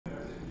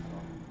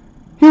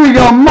Here we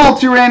go,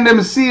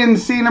 multi-random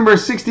C&C number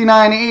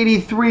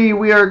 6983.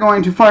 We are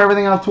going to fire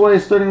everything off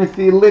twice, starting with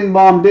the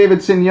Lindbaum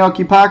Davidson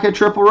Yoki Pocket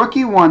Triple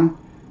Rookie. 1,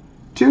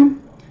 2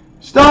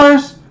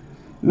 stars.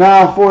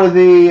 Now for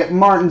the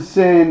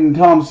Martinson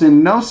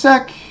Thompson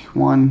Nosek.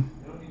 1,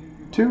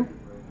 2.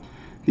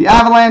 The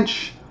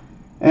Avalanche.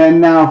 And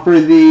now for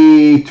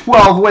the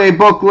 12-way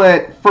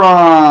booklet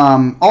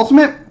from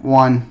Ultimate.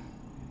 1,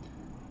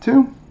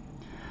 2.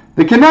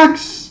 The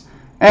Canucks.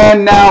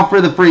 And now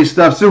for the free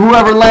stuff. So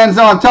whoever lands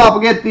on top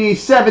will get the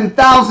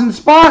 7,000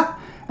 spot.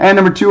 And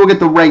number 2 will get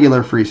the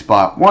regular free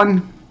spot.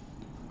 1,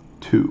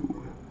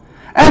 2.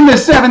 And the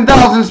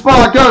 7,000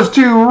 spot goes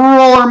to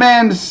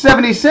Rollerman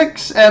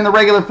 76. And the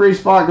regular free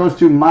spot goes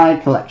to my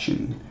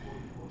collection.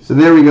 So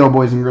there we go,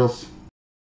 boys and girls.